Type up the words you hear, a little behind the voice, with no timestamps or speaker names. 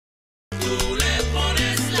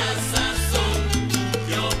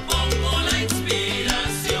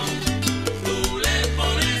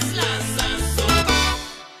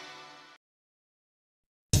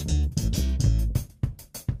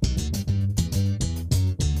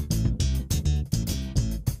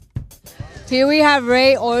Here we have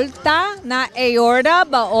Ray Horta, not Aorta,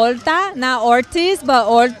 but Horta, not Ortiz, but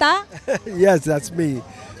Horta. Yes, that's me.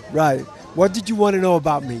 Right. What did you want to know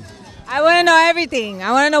about me? I want to know everything.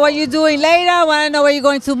 I want to know what you're doing later. I want to know where you're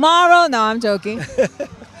going tomorrow. No, I'm joking.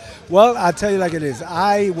 Well, I'll tell you like it is.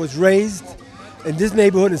 I was raised in this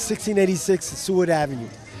neighborhood in 1686 Seward Avenue.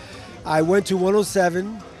 I went to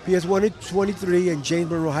 107, PS 123, and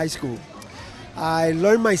James Monroe High School. I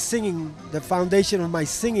learned my singing, the foundation of my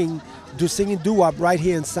singing doo-wop right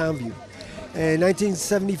here in Soundview. In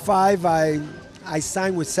 1975, I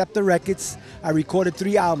signed with Scepter Records. I recorded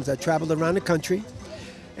 3 albums. I traveled around the country,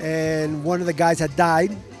 and one of the guys had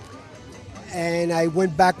died. And I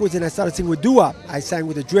went backwards and I started singing with doo-wop. I sang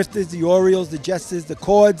with the Drifters, the Orioles, the Jesters, the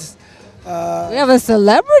Chords. We have a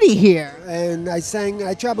celebrity here. And I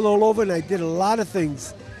traveled all over and I did a lot of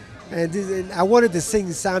things. And I wanted to sing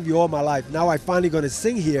in Soundview all my life. Now I'm finally going to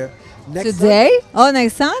sing here next Today? Sunday. Oh,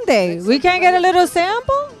 next Sunday. We can't get a little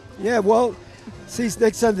sample? Yeah, well, see,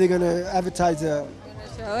 next Sunday they're going to advertise. Show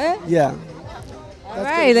it? Yeah. All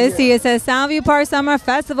right, let's see. It says Soundview Park Summer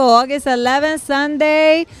Festival, August 11th,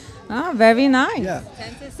 Sunday. Oh, very nice. Yeah.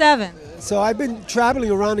 10 to 7. So I've been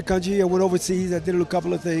traveling around the country. I went overseas. I did a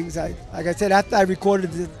couple of things. Like I said, after I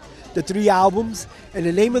recorded the 3 albums, and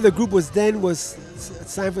the name of the group was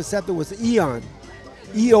signed for Scepter was Eon,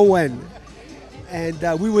 E-O-N.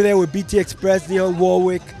 And we were there with BT Express, Dionne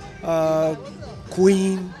Warwick,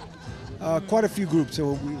 Queen, quite a few groups.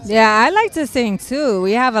 So Yeah, I like to sing too.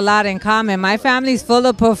 We have a lot in common. My family's full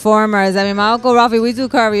of performers. I mean, my Uncle Rafi, we do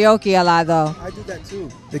karaoke a lot though. I do that too.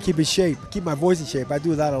 To keep in shape, keep my voice in shape. I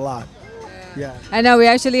do that a lot. Yeah. I know, we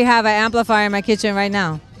actually have an amplifier in my kitchen right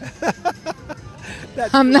now.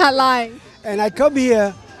 I'm not lying. And I come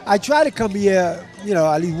here, I try to come here,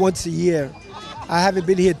 at least once a year. I haven't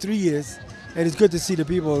been here 3 years, and it's good to see the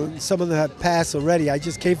people. Some of them have passed already. I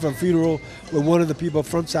just came from a funeral where one of the people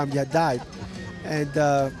from Soundview had died.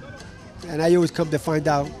 And I always come to find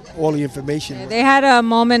out all the information. Yeah, they had a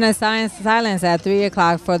moment of silence at 3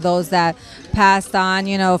 o'clock for those that passed on,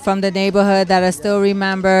 from the neighborhood that are still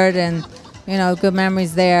remembered, and good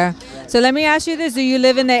memories there. So let me ask you this: do you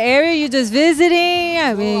live in the area? You just visiting?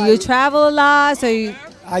 I mean, you travel a lot, so you.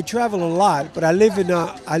 I travel a lot, but I live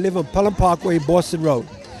on Pelham Parkway, Boston Road.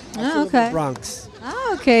 Oh, okay. Bronx.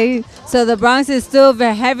 Oh, okay. So the Bronx is still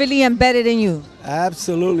very heavily embedded in you.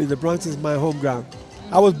 Absolutely, the Bronx is my home ground.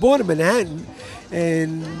 I was born in Manhattan,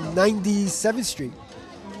 in 97th Street,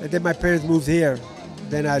 and then my parents moved here.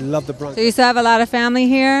 Then I love the Bronx. So you still have a lot of family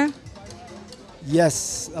here?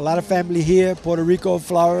 Yes, a lot of family here, Puerto Rico,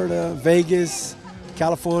 Florida, Vegas,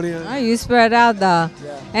 California. Oh, you spread out though.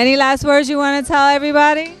 Yeah. Any last words you want to tell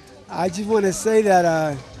everybody? I just want to say that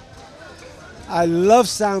I love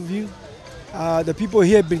Soundview. The people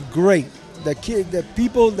here have been great. The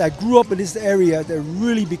people that grew up in this area, that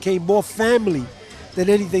really became more family than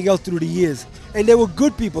anything else through the years. And they were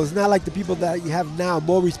good people. It's not like the people that you have now,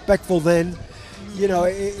 more respectful than,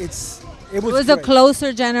 it was a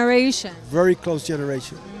closer generation. Very close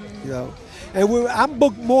generation, And I'm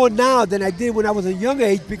booked more now than I did when I was a young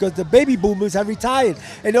age because the baby boomers have retired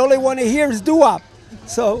and all they want to hear is doo-wop.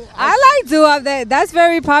 So I like doo-wop. That's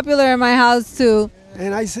very popular in my house too.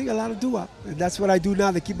 And I sing a lot of doo-wop, and that's what I do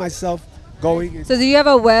now to keep myself going. So do you have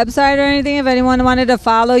a website or anything if anyone wanted to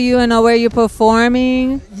follow you and know where you're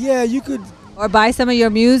performing? Yeah, you could. Or buy some of your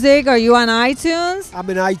music? Are you on iTunes? I'm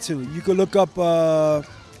in iTunes. You can look up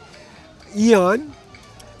Eon,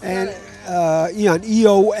 and Eon,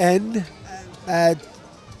 E-O-N, at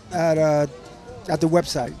the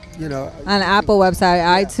website, On Apple website,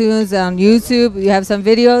 iTunes, on YouTube. You have some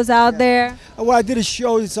videos out there? Well, I did a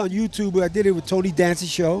show. It's on YouTube. I did it with Tony Dance's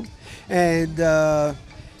show. And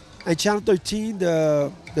Channel 13,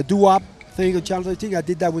 the doo-wop thing on Channel 13, I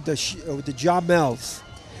did that with the John Mells.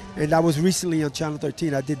 And that was recently on Channel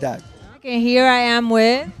 13. I did that. Okay, here I am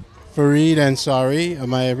with Fareed Ansari.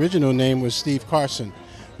 My original name was Steve Carson,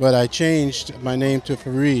 but I changed my name to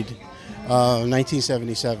Fareed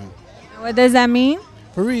 1977. What does that mean?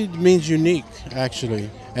 Fareed means unique, actually,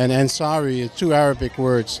 and Ansari is 2 Arabic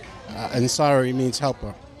words. Ansari means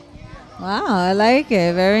helper. Wow, I like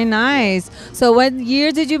it. Very nice. So what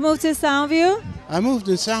year did you move to Soundview? I moved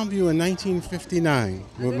to Soundview in 1959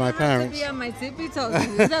 with my parents. To be on my tippy toes.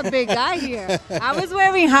 He's a big guy here. I was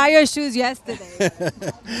wearing higher shoes yesterday.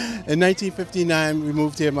 In 1959, we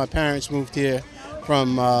moved here. My parents moved here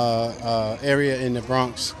from area in the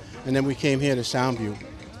Bronx, and then we came here to Soundview.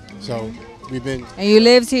 So we've been. And you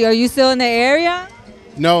lived here? Are you still in the area?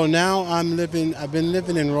 No, now I've been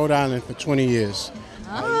living in Rhode Island for 20 years.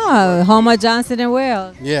 Oh, Oh, home of Johnson and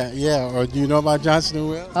Wales. Yeah, yeah. Or do you know about Johnson and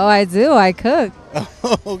Wales? Oh, I do. I cook.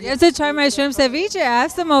 Okay. You have to try my shrimp ceviche. I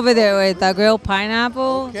have some over there with the grilled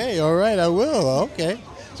pineapple. Okay, all right, I will. Okay.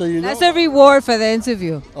 So you know. That's a reward for the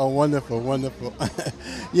interview. Oh, wonderful, wonderful.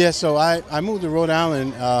 Yeah, so I moved to Rhode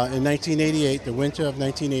Island in 1988, the winter of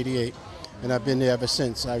 1988, and I've been there ever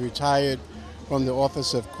since. I retired from the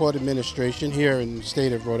Office of Court Administration here in the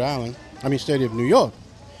state of state of New York,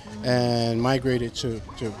 and migrated to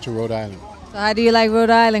Rhode Island. So how do you like Rhode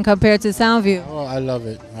Island compared to Soundview? Oh, I love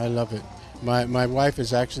it. I love it. My wife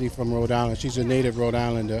is actually from Rhode Island. She's a native Rhode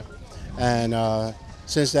Islander, and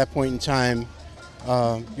since that point in time,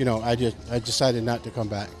 I decided not to come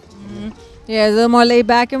back. Mm-hmm. Yeah, a little more laid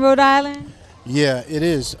back in Rhode Island. Yeah, it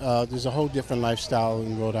is. There's a whole different lifestyle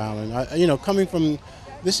in Rhode Island. Coming from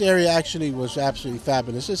this area actually was absolutely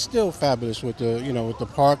fabulous. It's still fabulous with the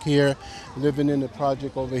park here, living in the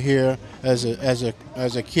project over here as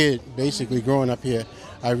a kid, basically growing up here.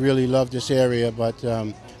 I really love this area, but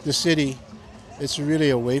the city, it's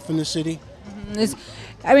really away from the city.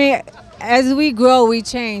 Mm-hmm. As we grow, we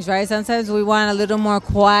change, right? Sometimes we want a little more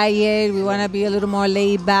quiet. We want to be a little more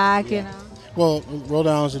laid back, you know. Well, Rhode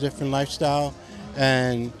Island's a different lifestyle,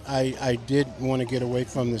 and I did want to get away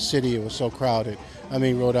from the city. It was so crowded.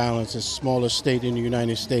 Rhode Island's the smallest state in the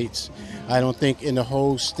United States. I don't think in the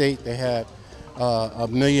whole state they have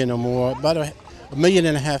 1 million or more, about a 1.5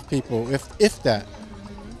 million people, if that,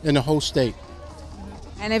 in the whole state.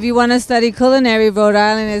 And if you want to study culinary, Rhode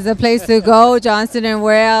Island is the place to go. Johnson and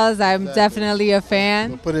Wales, I'm definitely a fan.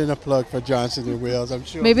 We'll put in a plug for Johnson and Wales, I'm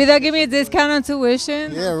sure. Maybe they'll give me a discount on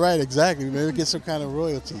tuition. Yeah, right, exactly. Maybe get some kind of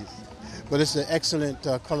royalties. But it's an excellent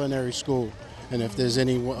culinary school, and if there's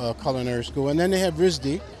any culinary school. And then they have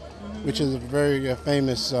RISD, which is a very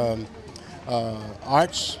famous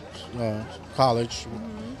arts college.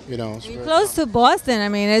 You're close to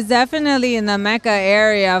Boston. It's definitely in the Mecca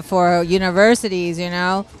area for universities,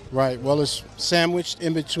 Right. Well, it's sandwiched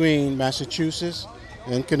in between Massachusetts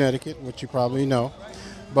and Connecticut, which you probably know.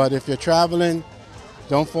 But if you're traveling,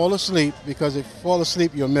 don't fall asleep, because if you fall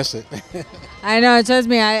asleep, you'll miss it. I know. Trust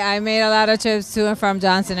me, I made a lot of trips to and from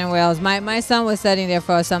Johnson and Wales. My son was studying there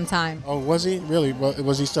for some time. Oh, was he? Really?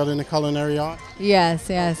 Was he studying the culinary art? Yes.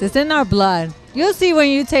 It's in our blood. You'll see when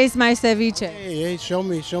you taste my ceviche. Hey, show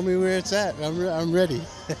me where it's at. I'm ready.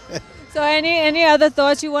 So any other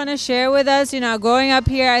thoughts you want to share with us? Growing up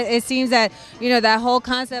here, it seems that, that whole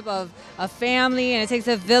concept of a family, and it takes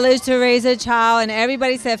a village to raise a child, and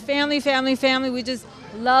everybody said family, family, family. We just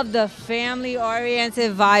love the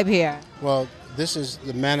family-oriented vibe here. Well, this is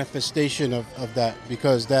the manifestation of that,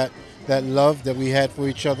 because that love that we had for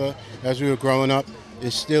each other as we were growing up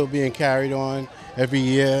is still being carried on. Every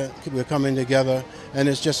year we're coming together, and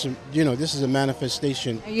it's just, this is a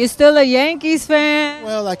manifestation. Are you still a Yankees fan?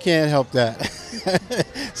 Well, I can't help that.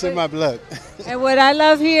 It's in my blood. And what I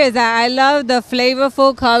love here is that I love the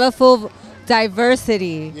flavorful, colorful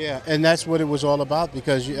diversity. Yeah, and that's what it was all about,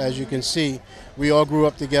 because as you can see, we all grew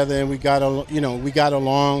up together, and we got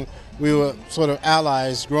along. We were sort of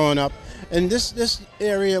allies growing up, and this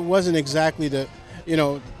area wasn't exactly there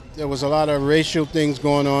was a lot of racial things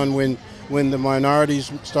going on when the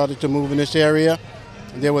minorities started to move in this area.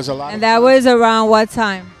 There was a lot. And that was around what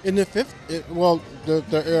time? In the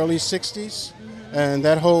the early 60s, and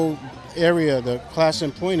that whole area, the Class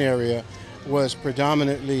and Point area, was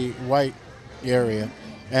predominantly white area.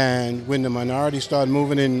 And when the minorities started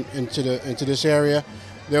moving into this area,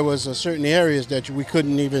 there was certain areas that we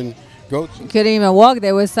couldn't even go to. You couldn't even walk.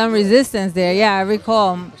 There was some resistance there. Yeah, I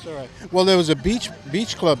recall. That's all right. Well, there was a beach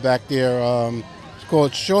club back there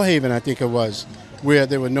called Shorehaven, I think it was, where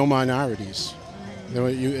there were no minorities. So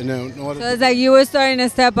it's like you were starting to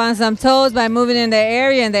step on some toes by moving in the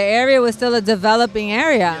area, and the area was still a developing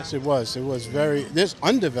area. Yes, it was. It was this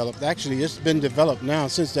undeveloped. Actually, it's been developed now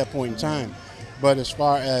since that point in time. But as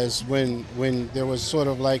far as when there was sort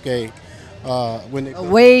of like a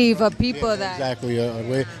wave of people, yeah, that exactly a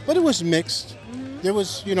wave, but it was mixed. There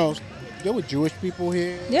was there were Jewish people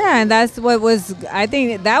here. Yeah, and that's what was. I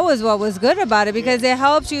think that was what was good about it, because it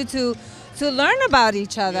helps you to learn about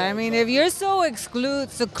each other. Yeah, if you're so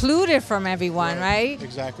secluded from everyone, right?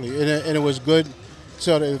 Exactly, and it was good.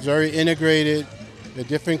 So it was very integrated. The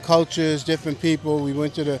different cultures, different people. We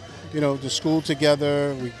went to the school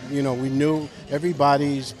together. We knew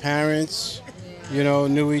everybody's parents.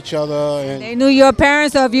 Knew each other, and they knew your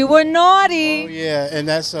parents. So if you were naughty, oh yeah, and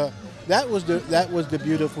that was the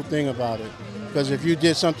beautiful thing about it. Because if you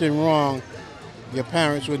did something wrong, your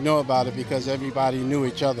parents would know about it, because everybody knew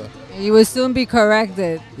each other. You would soon be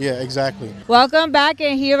corrected. Yeah, exactly. Welcome back,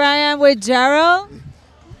 and here I am with Gerald.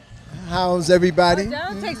 How's everybody?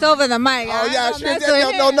 Gerald takes over the mic. Oh yeah, sure.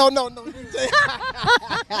 No.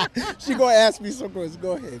 She gonna ask me some questions.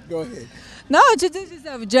 Go ahead. No, introduce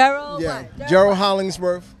yourself, Gerald. Yeah, What? Gerald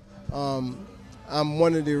Hollingsworth. I'm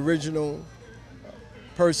one of the original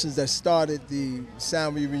persons that started the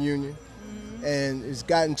Soundview reunion, and it's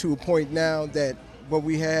gotten to a point now that what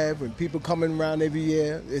we have, when people coming around every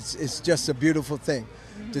year, it's just a beautiful thing.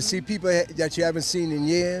 To see people that you haven't seen in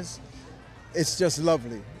years, it's just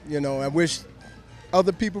lovely. You know, I wish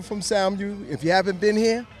other people from Soundview, if you haven't been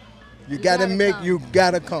here, you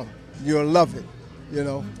gotta come. You'll love it, you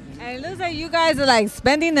know. And it looks like you guys are like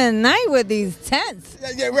spending the night with these tents.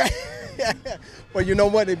 Yeah, right. Well, you know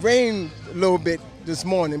what? It rained a little bit this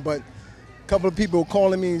morning, but a couple of people were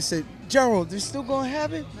calling me and said, Gerald, they still gonna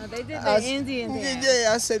have it? No, they did the Indian dance.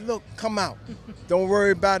 Yeah, I said, look, come out. Don't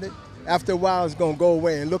worry about it. After a while, it's gonna go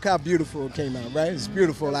away. And look how beautiful it came out, right? It's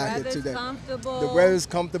beautiful out here today. Comfortable. The weather's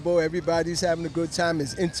comfortable. Everybody's having a good time.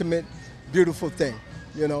 It's intimate, beautiful thing,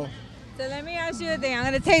 you know. So let me ask you a thing. I'm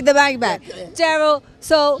going to take the mic back. Gerald,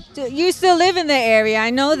 so you still live in the area. I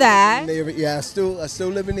know that. Yeah, I still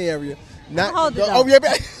live in the area. Hold it oh, yeah.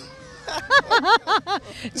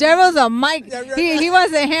 Gerald's a mic. He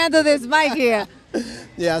wants to handle this mic here.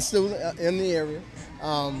 Yeah, I still in the area.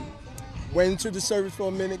 Went into the service for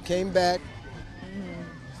a minute, came back,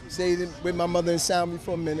 stayed with my mother in Soundview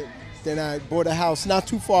for a minute. Then I bought a house not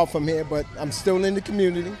too far from here, but I'm still in the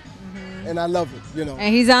community. And I love it, you know.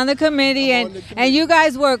 And he's on the committee, and you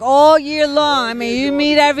guys work all year long. I mean, you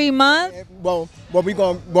meet every month. Well,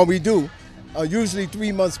 what we do, usually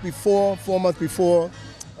 3 months before, 4 months before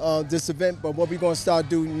this event. But what we're gonna start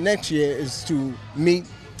doing next year is to meet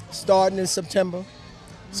starting in September,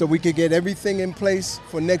 so we can get everything in place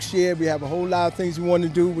for next year. We have a whole lot of things we want to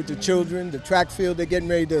do with the children. The track field, they're getting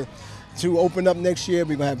ready to open up next year.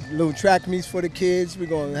 We're gonna have little track meets for the kids. We're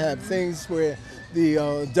gonna have things where the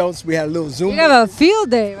adults, we had a little Zoom. You have a field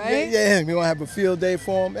day, right? Yeah, we're going to have a field day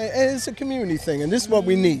for them. And it's a community thing, and this is what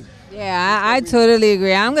we need. Yeah, I totally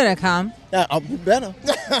agree. I'm going to come. Yeah, you better.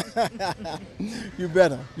 You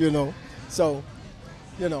better, you know. So,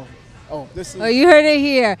 you know, this is... Oh, you heard it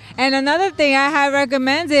here. And another thing, I had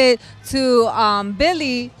recommended to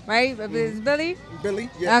Billy, right? Is Billy? Billy,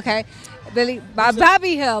 yeah. Okay.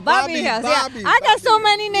 Bobby Hill. Bobby Hill. Yeah. I got so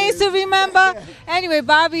many names to remember. Anyway,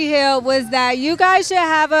 Bobby Hill was that you guys should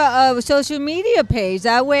have a social media page.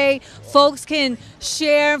 That way folks can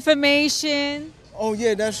share information. Oh,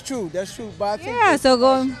 yeah, that's true. That's true. But I think so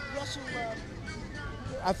go.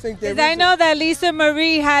 I think there is. I know that Lisa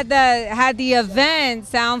Marie had the event,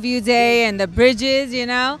 Soundview Day, and the bridges, you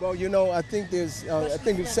know. Well, you know, I think there's, I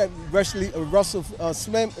think it's Russell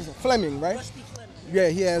Fleming, right? Yeah,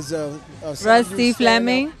 he has Rusty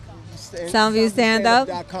Fleming, Soundview Stand-Up.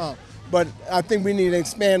 But I think we need to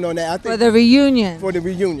expand on that. I think for the reunion. For the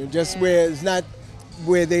reunion, just where it's not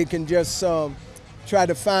where they can just try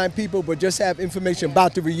to find people, but just have information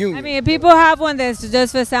about the reunion. I mean, if people have one that's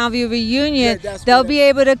just for Soundview reunion, they'll be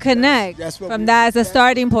able to connect from that as a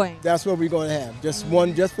starting point. That's what we're going to have. Just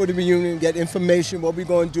one, just for the reunion, get information, what we're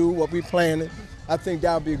going to do, what we're planning. I think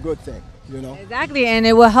that would be a good thing. You know? Exactly, and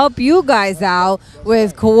it will help you guys out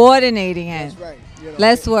with coordinating it. That's right. You know,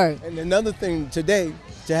 let's work. And another thing today,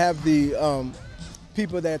 to have the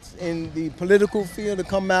people that's in the political field to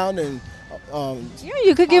come out and yeah,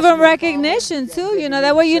 you could give them recognition too. You know,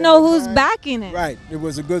 that way you know who's backing it. Right. It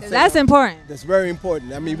was a good thing. That's important. That's very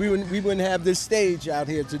important. I mean, we wouldn't have this stage out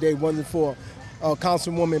here today wasn't for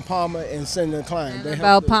Councilwoman Palmer and Senator Klein.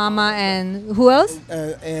 About Palmer and who else?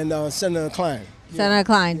 And Senator Klein. Senator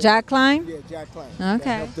Klein. Jack Klein? Yeah, Jack Klein. Okay.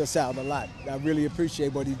 That helped us out a lot. I really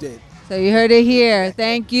appreciate what he did. So you heard it here.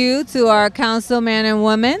 Thank you to our councilman and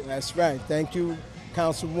woman. That's right. Thank you,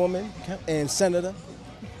 Councilwoman and Senator.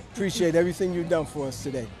 Appreciate everything you've done for us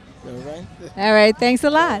today. All right? All right. Thanks a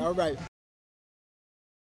lot. All right.